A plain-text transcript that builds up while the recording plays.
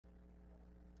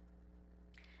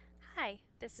Hi,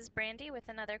 this is Brandy with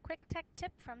another quick tech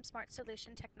tip from Smart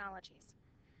Solution Technologies.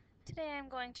 Today I'm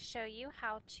going to show you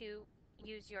how to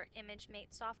use your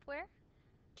ImageMate software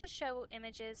to show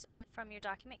images from your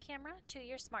document camera to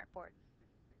your smartboard.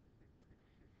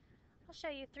 I'll show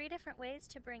you 3 different ways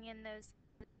to bring in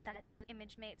that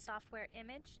ImageMate software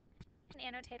image and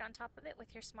annotate on top of it with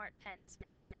your smart pens.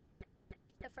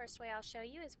 The first way I'll show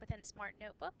you is within Smart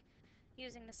Notebook,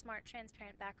 using the Smart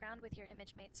Transparent background with your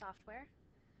ImageMate software.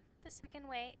 The second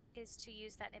way is to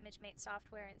use that ImageMate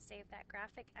software and save that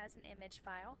graphic as an image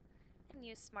file and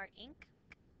use Smart Ink.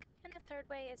 And the third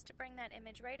way is to bring that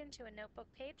image right into a notebook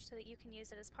page so that you can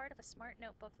use it as part of a Smart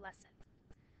Notebook lesson.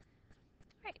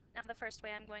 Alright, now the first way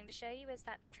I'm going to show you is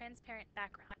that transparent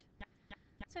background.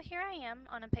 So here I am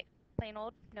on a plain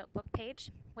old notebook page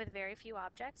with very few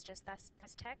objects, just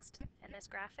this text and this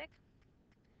graphic.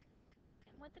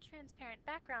 And what the transparent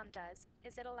background does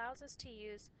is it allows us to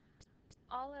use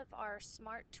all of our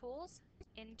smart tools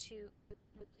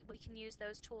we can use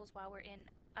those tools while we're in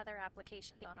other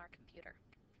applications on our computer.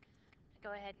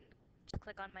 Go ahead and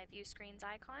click on my view screens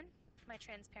icon. My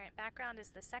transparent background is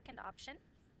the second option.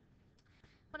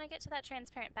 When I get to that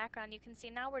transparent background, you can see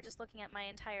now we're just looking at my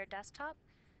entire desktop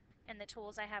and the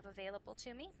tools I have available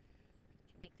to me.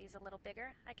 Make these a little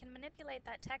bigger. I can manipulate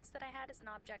that text that I had as an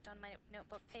object on my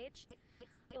notebook page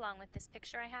along with this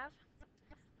picture I have.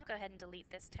 Go ahead and delete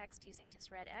this text using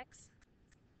this red X.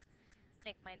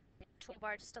 Make my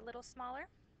toolbar just a little smaller,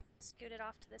 scoot it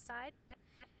off to the side,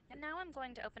 and now I'm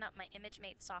going to open up my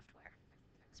ImageMate software.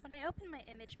 So when I open my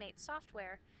ImageMate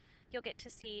software, you'll get to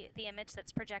see the image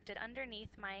that's projected underneath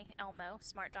my ELMO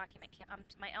document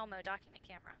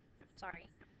camera. Sorry.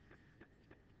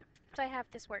 So I have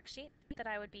this worksheet that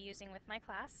I would be using with my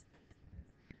class.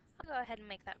 I'll go ahead and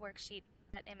make that worksheet,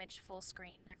 that image, full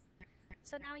screen.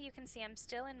 So now you can see I'm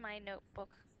still in my notebook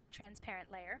transparent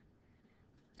layer.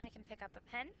 I can pick up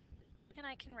a pen and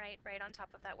I can write right on top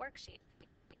of that worksheet.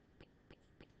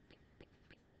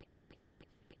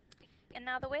 And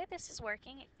now the way this is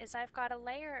working is I've got a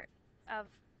layer of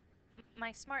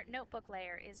my smart notebook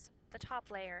layer is the top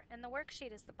layer and the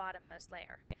worksheet is the bottommost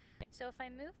layer. So if I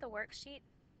move the worksheet,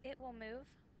 it will move,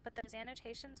 but those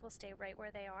annotations will stay right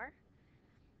where they are.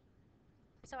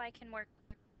 So I can work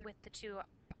with the two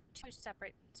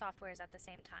separate softwares at the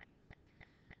same time.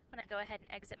 When I go ahead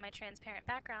and exit my transparent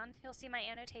background, you'll see my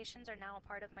annotations are now a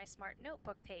part of my Smart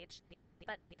Notebook page,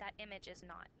 but that image is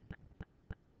not.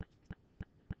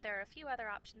 There are a few other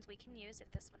options we can use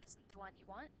if this one isn't the one you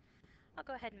want. I'll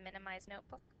go ahead and minimize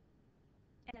Notebook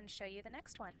and show you the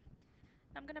next one.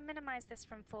 I'm going to minimize this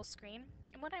from full screen,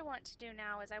 and what I want to do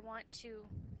now is I want to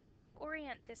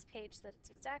orient this page so that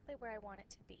it's exactly where I want it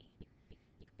to be,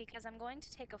 because I'm going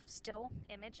to take a still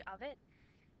image of it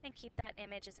and keep that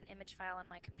image as an image file on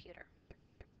my computer.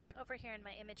 Over here in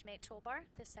my ImageMate toolbar,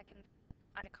 this second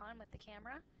icon with the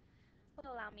camera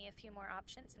will allow me a few more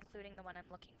options, including the one I'm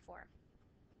looking for.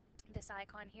 This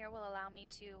icon here will allow me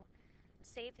to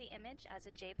save the image as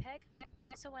a JPEG.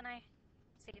 So when I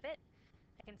save it,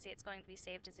 I can see it's going to be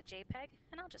saved as a JPEG,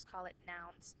 and I'll just call it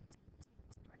nouns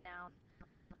or noun.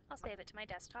 I'll save it to my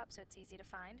desktop so it's easy to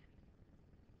find.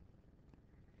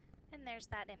 And there's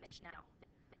that image now.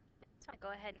 So I'll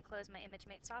go ahead and close my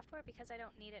ImageMate software because I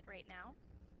don't need it right now.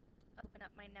 Open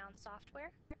up my noun software,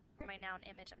 or my noun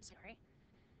image, I'm sorry.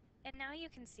 And now you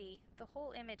can see the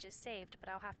whole image is saved,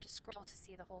 but I'll have to scroll to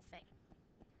see the whole thing.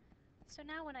 So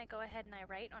now when I go ahead and I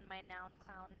write on my noun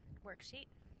clown worksheet,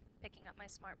 picking up my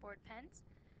smartboard pens,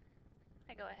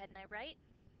 I go ahead and I write,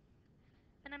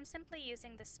 and I'm simply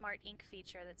using the Smart Ink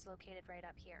feature that's located right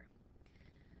up here.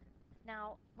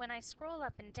 Now when I scroll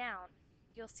up and down,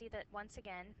 you'll see that once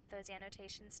again those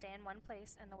annotations stay in one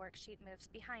place and the worksheet moves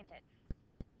behind it.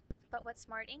 But what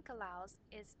Smart Ink allows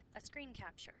is a screen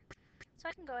capture. So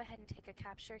I can go ahead and take a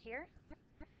capture here.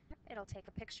 It'll take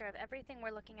a picture of everything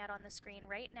we're looking at on the screen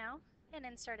right now and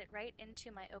insert it right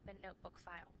into my open notebook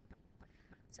file.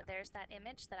 So there's that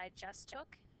image that I just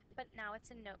took, but now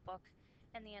it's in Notebook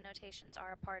and the annotations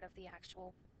are a part of the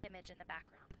actual image in the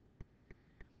background.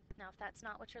 Now if that's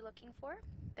not what you're looking for,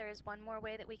 there is one more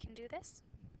way that we can do this.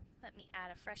 Let me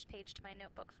add a fresh page to my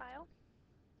notebook file.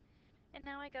 And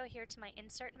now I go here to my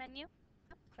Insert menu,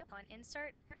 click on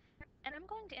Insert, and I'm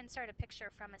going to insert a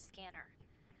picture from a scanner.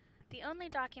 The only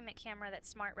document camera that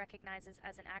Smart recognizes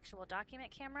as an actual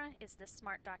document camera is the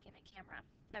Smart Document Camera.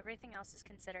 Everything else is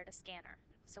considered a scanner.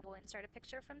 So we'll insert a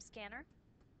picture from Scanner.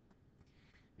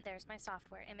 There's my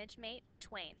software, ImageMate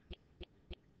Twain.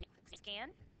 Click Scan.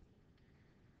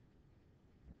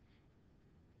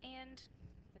 And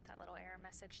with that little error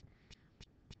message,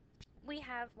 we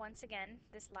have once again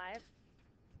this live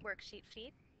worksheet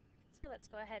feed. Let's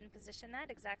go ahead and position that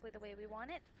exactly the way we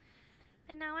want it.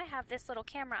 And now I have this little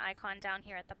camera icon down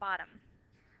here at the bottom.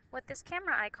 What this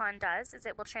camera icon does is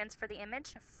it will transfer the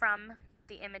image from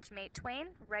the ImageMate Twain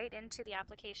right into the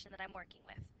application that I'm working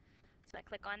with. So I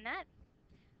click on that.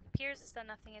 It appears as though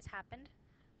nothing has happened,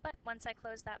 but once I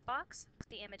close that box,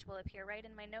 the image will appear right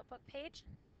in my notebook page,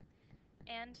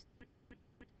 and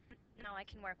now I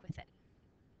can work with it.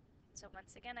 So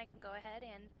once again, I can go ahead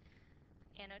and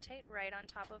annotate right on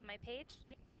top of my page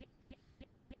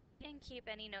and keep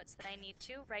any notes that I need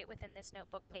to right within this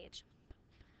notebook page.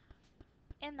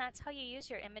 And that's how you use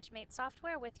your ImageMate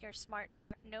software with your smart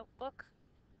notebook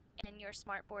and your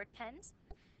smartboard pens.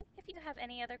 If you have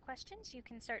any other questions, you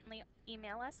can certainly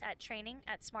email us at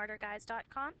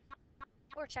training@smarterguys.com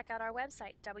or check out our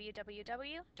website,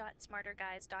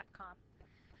 www.smarterguys.com.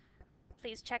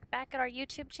 Please check back at our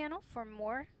YouTube channel for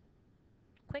more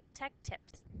quick tech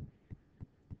tips.